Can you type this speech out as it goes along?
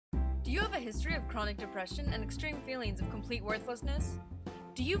Do you have a history of chronic depression and extreme feelings of complete worthlessness?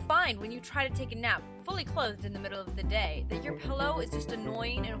 Do you find when you try to take a nap, fully clothed in the middle of the day, that your pillow is just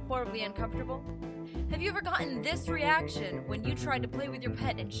annoying and horribly uncomfortable? Have you ever gotten this reaction when you tried to play with your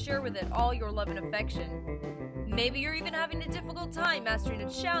pet and share with it all your love and affection? Maybe you're even having a difficult time mastering a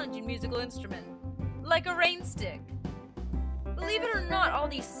challenging musical instrument, like a rain stick. Believe it or not, all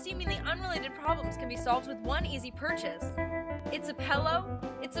these seemingly unrelated problems can be solved with one easy purchase. It's a pillow,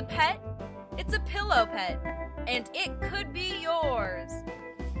 it's a pet, it's a pillow pet, and it could be yours.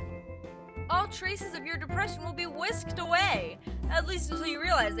 All traces of your depression will be whisked away, at least until you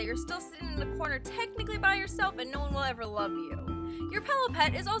realize that you're still sitting in the corner technically by yourself and no one will ever love you. Your pillow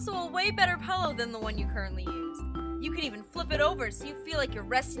pet is also a way better pillow than the one you currently use. You can even flip it over so you feel like you're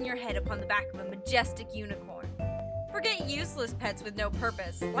resting your head upon the back of a majestic unicorn. Forget useless pets with no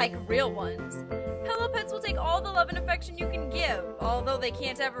purpose, like real ones. Pillow pets will take all the love and affection you can give, although they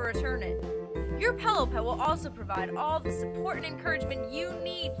can't ever return it. Your pillow pet will also provide all the support and encouragement you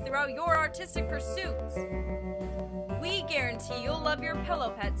need throughout your artistic pursuits. We guarantee you'll love your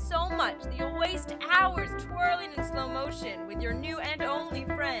pillow pet so much that you'll waste hours twirling in slow motion with your new and only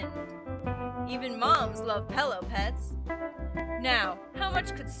friend. Even moms love pillow pets. Now, how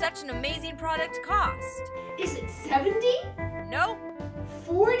much could such an amazing product cost? Is it 70? Nope.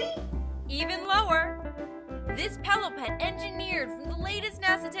 40? Even lower. This pillow pet, engineered from the latest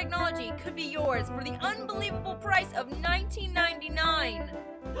NASA technology, could be yours for the unbelievable price of $19.99.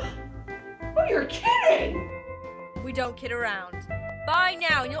 Oh, you're kidding! We don't kid around. Buy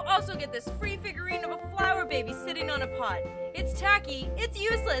now and you'll also get this free figurine of a flower baby sitting on a pot. It's tacky, it's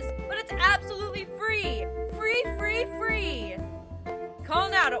useless, but it's absolutely free. Free, free, free. Call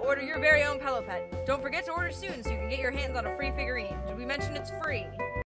now to order your very own pillow pet. Don't forget to order soon so you can get your hands on a free figurine. Did we mention it's free?